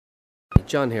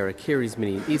John here at Kearys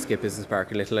Mini Eastgate Business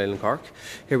Park in Little Island, Cork.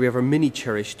 Here we have our Mini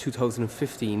Cherish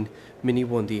 2015 Mini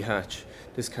 1D hatch.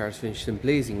 This car is finished in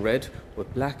blazing red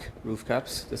with black roof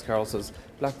caps. This car also has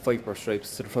black Viper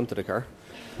stripes to the front of the car.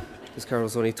 This car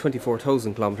was only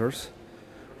 24,000 kilometres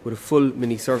with a full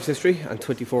Mini service history and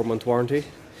 24-month warranty.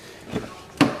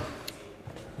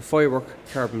 A firework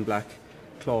carbon black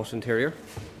cloth interior.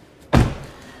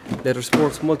 Leather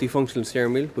sports multifunctional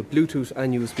steering wheel with Bluetooth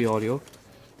and USB audio.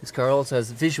 This car also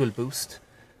has visual boost,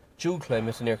 dual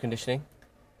climate and air conditioning,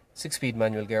 6-speed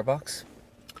manual gearbox.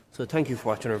 So thank you for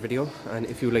watching our video, and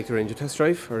if you would like to arrange a test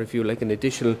drive or if you would like an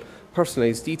additional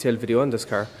personalised detailed video on this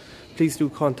car, please do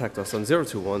contact us on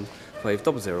 021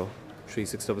 500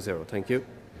 3600. Thank you.